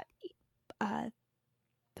that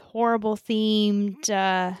horrible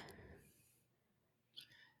themed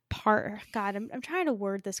part. God, I'm trying to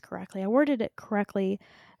word this correctly. I worded it correctly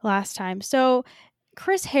last time. So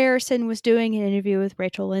Chris Harrison was doing an interview with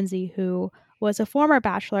Rachel Lindsay, who was a former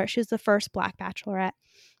bachelorette. She was the first Black bachelorette.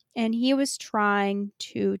 And he was trying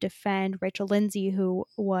to defend Rachel Lindsay, Rachel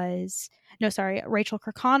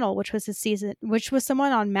Kirkconnell, which was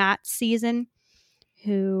someone on Matt's season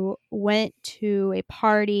who went to a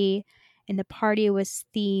party, and the party was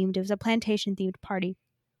themed. It was a plantation themed party.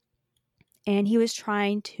 And he was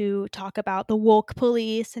trying to talk about the woke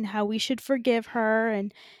police and how we should forgive her,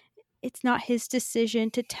 and it's not his decision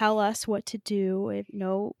to tell us what to do.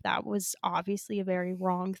 No, that was obviously a very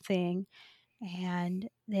wrong thing. And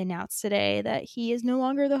they announced today that he is no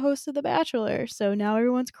longer the host of The Bachelor. So now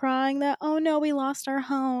everyone's crying that, oh no, we lost our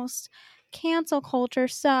host. Cancel culture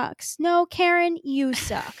sucks. No, Karen, you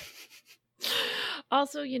suck.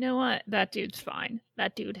 Also, you know what? That dude's fine.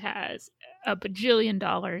 That dude has a bajillion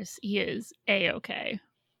dollars. He is A-okay.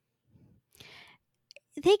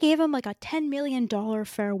 They gave him like a $10 million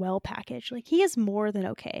farewell package. Like, he is more than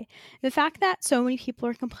okay. The fact that so many people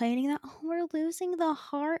are complaining that, oh, we're losing the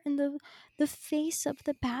heart and the face of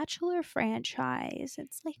the Bachelor franchise.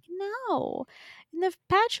 It's like, no. And the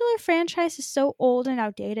Bachelor franchise is so old and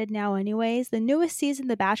outdated now anyways. The newest season,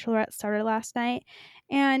 The Bachelorette, started last night.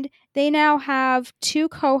 And they now have two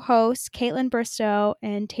co-hosts, Caitlin Bristow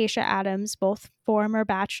and Tayshia Adams, both former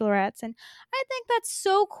Bachelorettes. And I think that's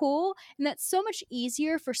so cool, and that's so much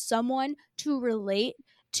easier for someone to relate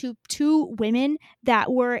to two women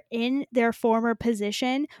that were in their former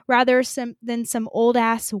position rather than some old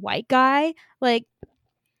ass white guy. Like,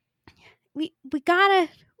 we gotta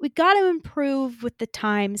improve with the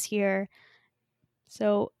times here.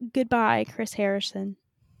 So goodbye, Chris Harrison.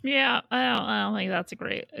 Yeah, I don't think that's a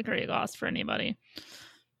great loss for anybody.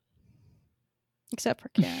 Except for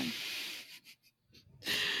Karen.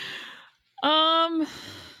 I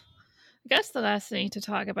guess the last thing to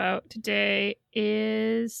talk about today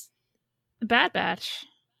is Bad Batch.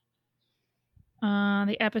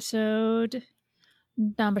 The episode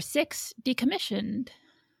number 6, Decommissioned,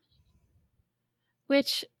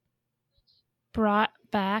 which brought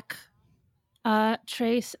back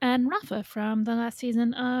Trace and Rafa from the last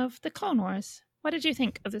season of the Clone Wars. What did you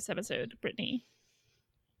think of this episode, Brittany?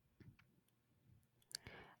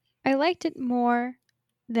 I liked it more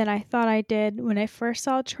than I thought I did when I first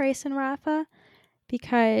saw Trace and Rafa,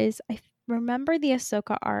 because I remember the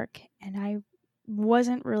Ahsoka arc and I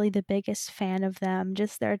wasn't really the biggest fan of them.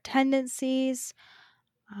 Just their tendencies,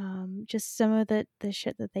 just some of the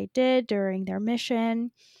shit that they did during their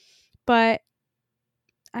mission. But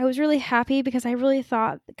I was really happy because I really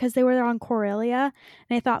thought, because they were on Corellia,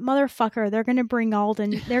 and I thought, motherfucker, they're gonna bring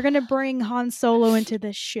Alden, they're gonna bring Han Solo into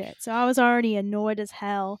this shit. So I was already annoyed as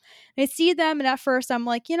hell. And I see them, and at first I'm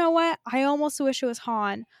like, you know what? I almost wish it was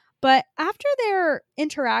Han. But after their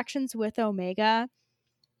interactions with Omega,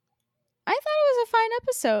 I thought it was a fine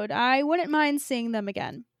episode. I wouldn't mind seeing them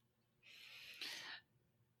again.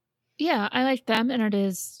 Yeah, I like them,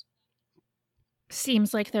 and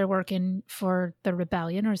seems like they're working for the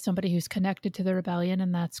rebellion or somebody who's connected to the rebellion,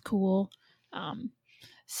 and that's cool.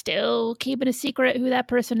 Still keeping a secret who that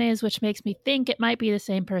person is, which makes me think it might be the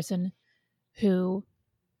same person who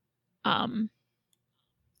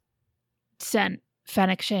sent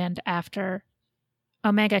Fennec Shand after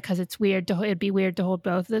Omega, because it'd be weird to hold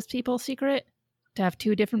both of those people secret, to have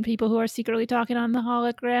two different people who are secretly talking on the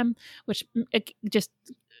hologram, which just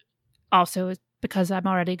also, because I'm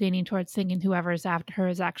already leaning towards thinking whoever is after her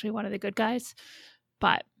is actually one of the good guys.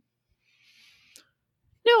 But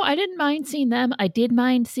no, I didn't mind seeing them. I did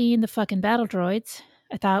mind seeing the fucking battle droids.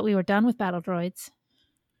 I thought we were done with battle droids.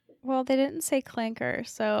 Well, they didn't say Clanker,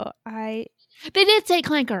 so They did say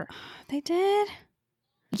Clanker. They did?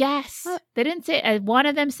 Yes. They didn't say... one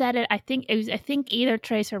of them said it. I think either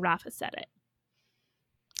Trace or Rafa said it.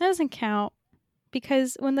 That doesn't count.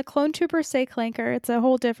 Because when the clone troopers say Clanker, it's a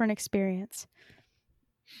whole different experience.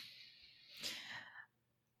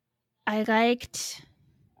 I liked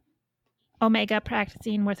Omega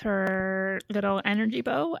practicing with her little energy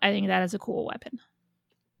bow. I think that is a cool weapon.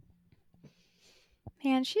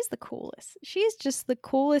 Man, she's the coolest. She's just the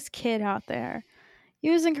coolest kid out there.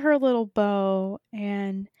 Using her little bow,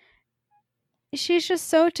 and she's just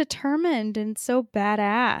so determined and so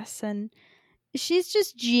badass, and she's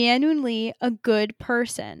just genuinely a good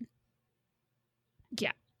person.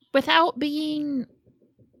 Yeah. Without being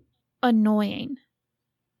annoying.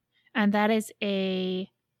 And that is a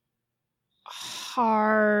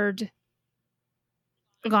hard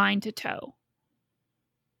line to toe.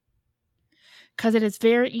 Because it is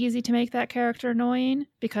very easy to make that character annoying,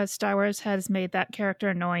 because Star Wars has made that character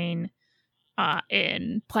annoying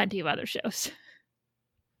in plenty of other shows.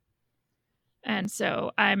 And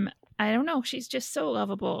so I don't know, she's just so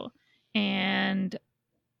lovable. And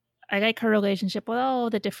I like her relationship with all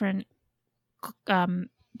the different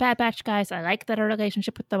Bad Batch guys. I like that her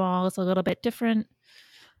relationship with them all is a little bit different.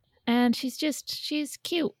 And she's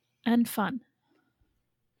cute and fun.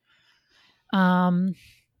 And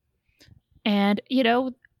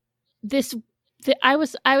I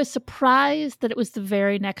was surprised that it was the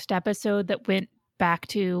very next episode that went back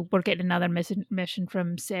to we're getting another mission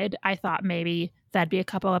from Sid. I thought maybe that'd be a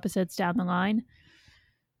couple episodes down the line,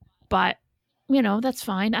 but that's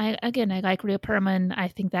fine. I like Rhea Perlman. I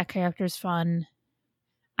think that character's fun.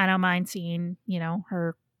 I don't mind seeing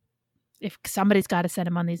her if somebody's got to send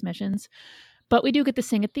him on these missions. But we do get this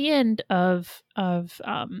thing at the end of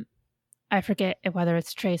I forget whether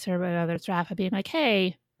it's Tracer or whether it's Rafa being like,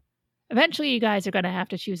 hey, eventually you guys are going to have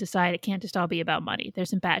to choose a side. It can't just all be about money.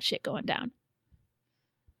 There's some bad shit going down.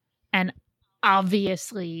 And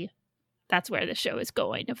obviously that's where the show is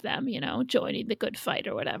going, of them, joining the good fight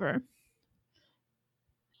or whatever.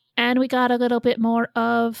 And we got a little bit more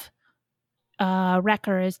of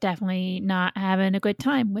Wrecker is definitely not having a good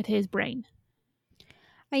time with his brain.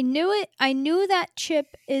 I knew it. I knew that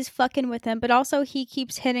Chip is fucking with him, but also he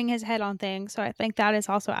keeps hitting his head on things, so I think that is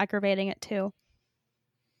also aggravating it too.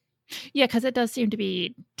 Yeah, because it does seem to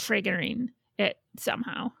be triggering it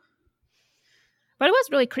somehow. But it was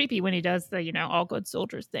really creepy when he does the, all good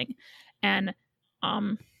soldiers thing. And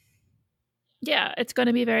yeah, it's going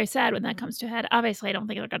to be very sad when that comes to a head. Obviously, I don't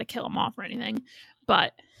think they're going to kill him off or anything,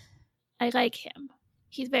 but I like him.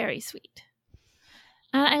 He's very sweet.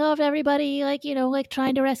 And I loved everybody,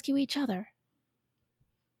 trying to rescue each other.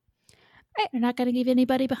 They're not going to leave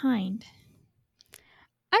anybody behind.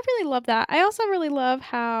 I really love that. I also really love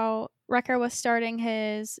how Wrecker was starting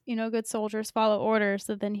his, good soldiers follow orders,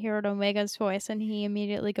 so then he heard Omega's voice and he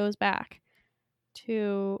immediately goes back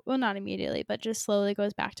to, well, not immediately, but just slowly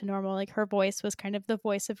goes back to normal. Like her voice was kind of the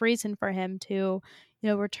voice of reason for him to,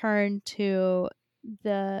 return to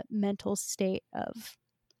the mental state of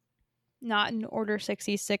not an Order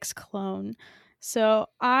 66 clone. So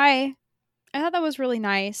I thought that was really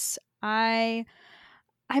nice. I'm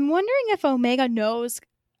wondering if Omega knows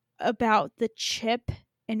about the chip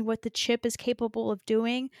and what the chip is capable of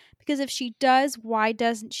doing, because if she does, why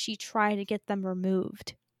doesn't she try to get them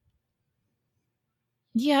removed?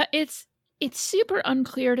 Yeah, it's super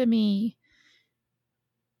unclear to me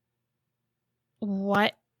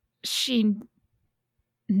what she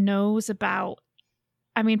knows about,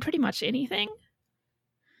 pretty much anything.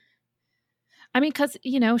 Because,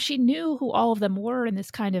 she knew who all of them were in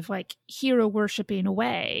this kind of hero worshipping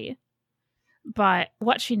way. But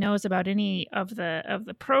what she knows about any of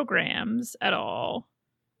the programs at all,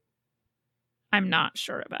 I'm not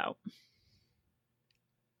sure about.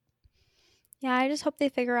 Yeah, I just hope they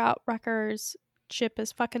figure out Wrecker's chip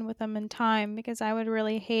is fucking with them in time, because I would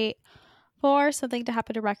really hate for something to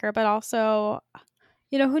happen to Wrecker, but also,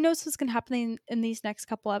 who knows what's going to happen in these next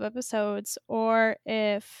couple of episodes, or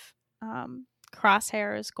if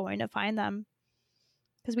Crosshair is going to find them,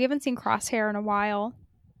 because we haven't seen Crosshair in a while.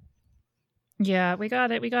 Yeah, we got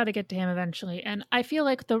to get to him eventually, and I feel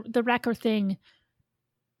like the Wrecker thing,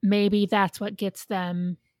 maybe that's what gets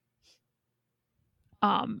them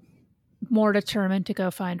more determined to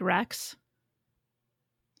go find Rex,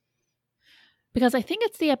 because I think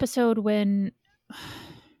it's the episode when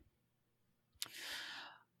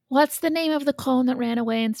what's the name of the clone that ran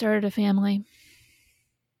away and started a family?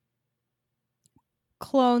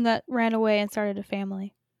 Clone that ran away and started a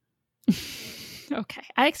family. Okay.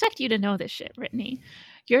 I expect you to know this shit, Brittany.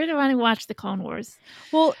 You're the one who watched the Clone Wars.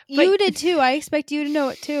 Well, you did too. I expect you to know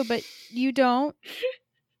it too, but you don't.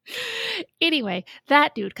 Anyway,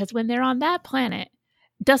 that dude, because when they're on that planet,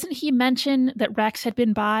 doesn't he mention that Rex had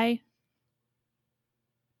been by?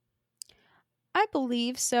 I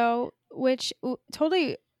believe so, which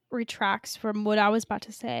totally retracts from what I was about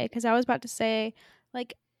to say, because I was about to say,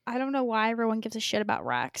 I don't know why everyone gives a shit about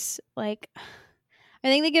Rex. I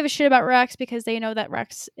think they give a shit about Rex because they know that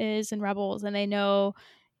Rex is in Rebels, and they know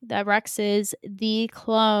that Rex is the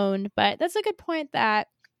clone. But that's a good point, that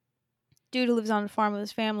dude who lives on a farm with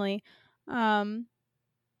his family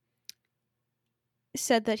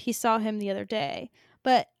said that he saw him the other day.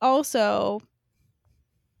 But also,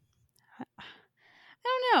 I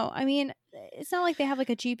don't know. It's not like they have a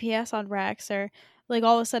GPS on Rex, or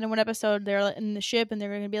all of a sudden one episode they're in the ship and they're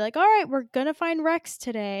going to be like, all right, we're going to find Rex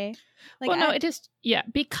today. It just, yeah,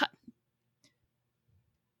 because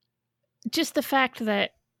just the fact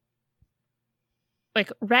that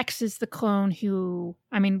Rex is the clone who,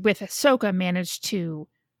 with Ahsoka managed to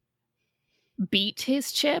beat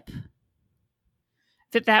his chip,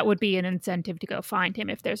 that would be an incentive to go find him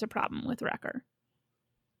if there's a problem with Wrecker.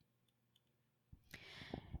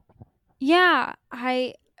 Yeah,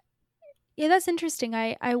 I Yeah, that's interesting.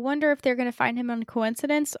 I wonder if they're going to find him on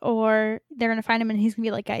coincidence or they're going to find him and he's going to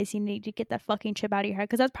be like, guys, you need to get that fucking chip out of your head.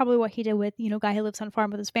 Because that's probably what he did with, guy who lives on a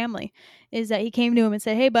farm with his family, is that he came to him and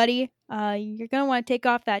said, hey, buddy, you're going to want to take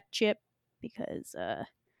off that chip because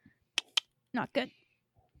not good.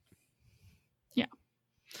 Yeah.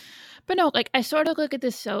 But no, like I sort of look at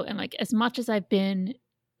this show and like as much as I've been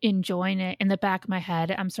enjoying it, in the back of my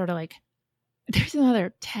head, I'm sort of like, there's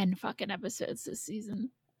another 10 fucking episodes this season.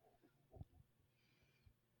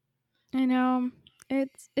 I know. It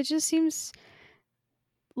just seems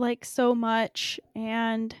like so much,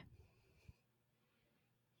 and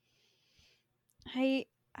I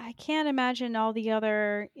can't imagine all the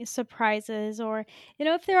other surprises, or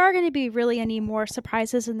if there are going to be really any more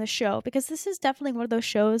surprises in the show, because this is definitely one of those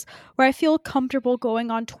shows where I feel comfortable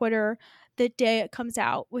going on Twitter the day it comes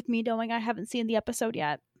out with me knowing I haven't seen the episode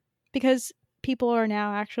yet, because people are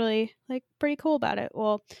now actually like pretty cool about it.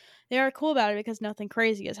 Well, they are cool about it because nothing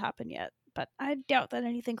crazy has happened yet, but I doubt that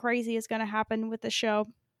anything crazy is going to happen with the show.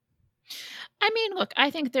 I mean, look, I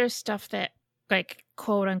think there's stuff that like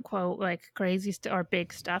quote unquote like crazy or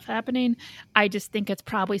big stuff happening. I just think it's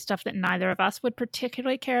probably stuff that neither of us would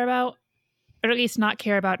particularly care about, or at least not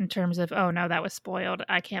care about in terms of, oh no, that was spoiled.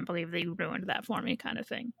 I can't believe that you ruined that for me, kind of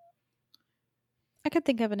thing. I could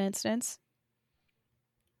think of an instance.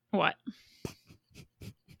 What?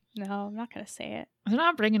 No, I'm not going to say it. They're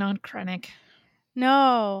not bringing on Krennic.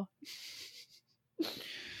 No.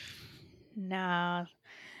 Nah.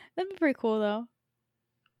 That'd be pretty cool though.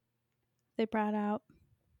 They brought out.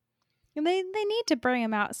 And they need to bring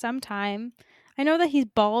him out sometime. I know that he's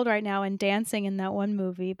bald right now and dancing in that one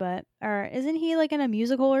movie, but or isn't he like in a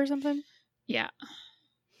musical or something? Yeah.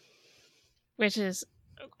 Which is,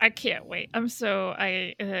 I can't wait. I'm so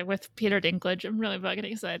with Peter Dinklage, I'm really fucking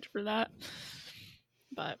excited for that.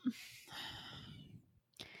 But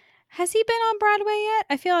has he been on Broadway yet?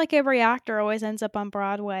 I feel like every actor always ends up on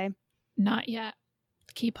Broadway. Not yet.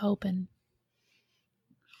 Keep hoping.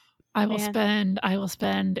 I will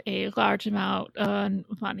spend a large amount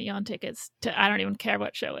of money on tickets to, I don't even care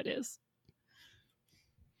what show it is.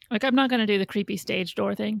 Like, I'm not going to do the creepy stage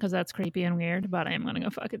door thing because that's creepy and weird, but I am going to go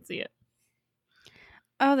fucking see it.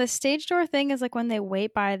 Oh, the stage door thing is like when they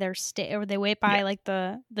wait by their or they wait by like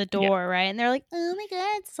the door, right? And they're like, "Oh my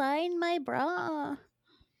god, sign my bra."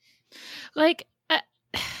 Like,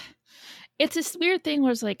 it's this weird thing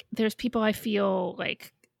where it's like there's people I feel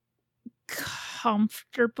like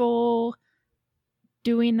comfortable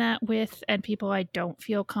doing that with, and people I don't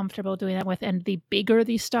feel comfortable doing that with. And the bigger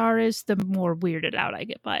the star is, the more weirded out I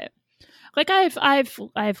get by it. Like I've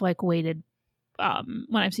like waited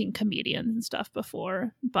when I've seen comedians and stuff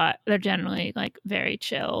before, but they're generally like very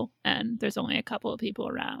chill and there's only a couple of people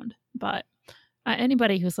around. But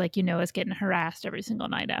anybody who's like, is getting harassed every single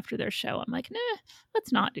night after their show, I'm like, nah,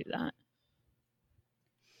 let's not do that.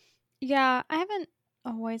 Yeah, I haven't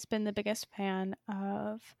always been the biggest fan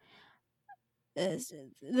of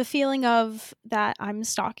the feeling of that I'm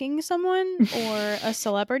stalking someone or a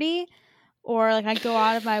celebrity, or like I go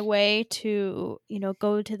out of my way to,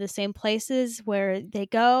 go to the same places where they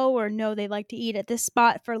go, or know they like to eat at this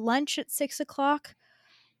spot for lunch at 6:00.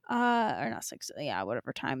 Or not 6, yeah,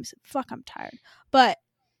 whatever times. Fuck, I'm tired. But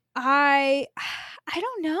I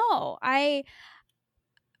don't know.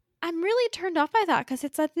 I'm really turned off by that because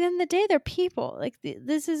it's at the end of the day, they're people. Like,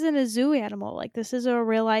 this isn't a zoo animal. Like, this is a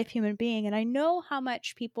real life human being. And I know how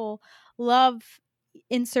much people love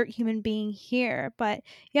insert human being here. But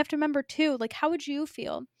you have to remember, too, like, how would you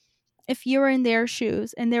feel if you were in their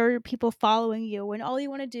shoes and there were people following you and all you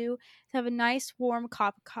want to do is have a nice, warm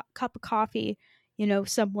cup of coffee,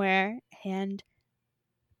 somewhere, and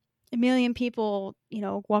a million people,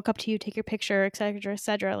 walk up to you, take your picture, et cetera, et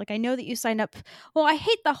cetera. Like, I know that you signed up. Well, I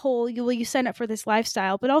hate the whole you sign up for this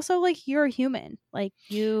lifestyle, but also like you're a human. Like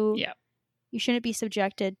you shouldn't be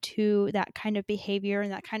subjected to that kind of behavior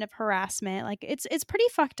and that kind of harassment. Like it's pretty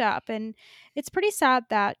fucked up, and it's pretty sad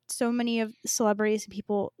that so many of celebrities and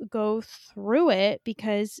people go through it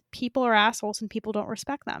because people are assholes and people don't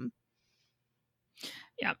respect them.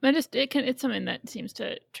 Yeah, it's something that seems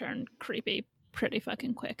to turn creepy pretty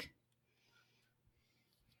fucking quick.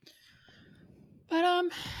 But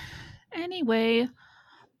anyway,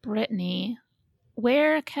 Brittany,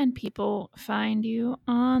 where can people find you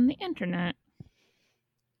on the internet?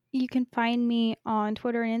 You can find me on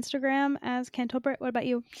Twitter and Instagram as Cantobrit. What about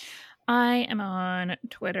you? I am on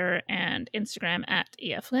Twitter and Instagram at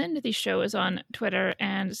EFLind. The show is on Twitter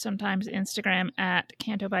and sometimes Instagram at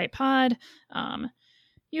CantoBitePod.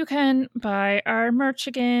 You can buy our merch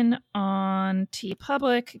again on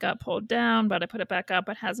TeePublic. It got pulled down, but I put it back up.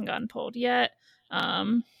 It hasn't gotten pulled yet.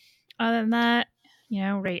 Other than that,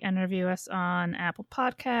 rate and review us on Apple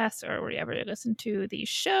Podcasts or wherever you listen to the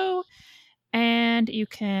show. And you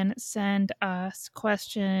can send us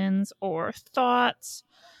questions or thoughts,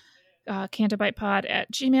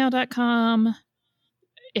 cantobitepod@gmail.com.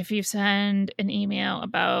 If you send an email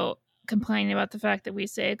about complaining about the fact that we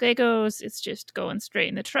say Legos, it's just going straight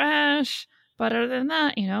in the trash. But other than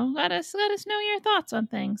that, let us know your thoughts on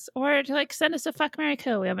things. Or send us a fuck, marry,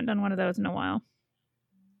 kill. We haven't done one of those in a while.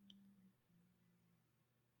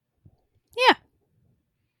 Yeah.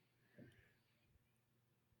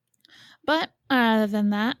 But other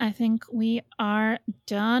than that, I think we are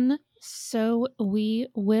done. So we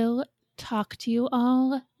will talk to you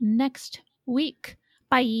all next week.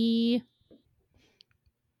 Bye.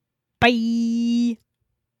 Bye.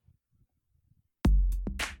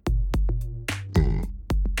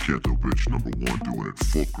 Ghetto bitch number 1 doing it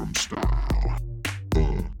fulcrum style.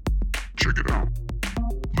 Check it out.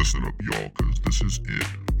 Listen up, y'all, cause this is it.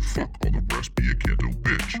 Fuck all the rest, be a Ghetto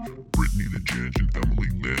bitch. Brittany the Ginge and Emily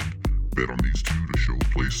Lynn. Bet on these two to show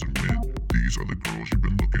place and win. These are the girls you've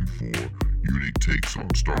been looking for. Unique takes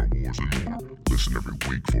on Star Wars and more. Listen every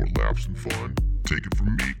week for laughs and fun. Take it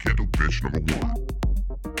from me, Ghetto bitch number 1.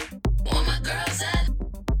 All my girls at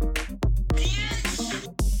bitch.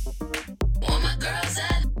 All my girls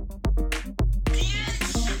at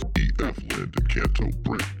bitch. EF Lind and Canto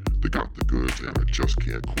Britt. They got the goods and I just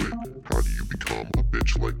can't quit. How do you become a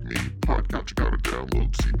bitch like me? Podcast, you gotta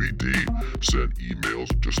download CBD. Send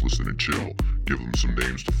emails, just listen and chill. Give them some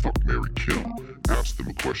names to fuck, marry, kill. Ask them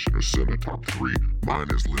a question or send a top 3. Mine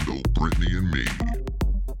is Lindo, Brittany, and me.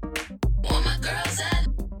 All my girls at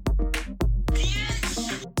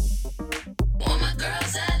bitch. All my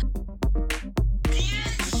girls at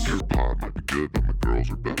bitch. Your pod might be good, but my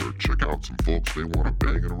girls are better. Check out some folks, they want a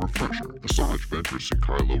bang and a refresher. Asajj Ventress and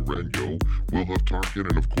Kylo Ren, yo. We'll have Tarkin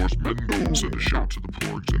and of course Mendo. Send a shout to the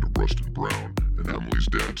Porgs and to Rustin Brown. And Emily's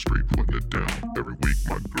dad straight putting it down. Every week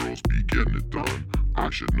my girls be getting it done.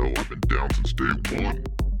 I should know, I've been down since day 1.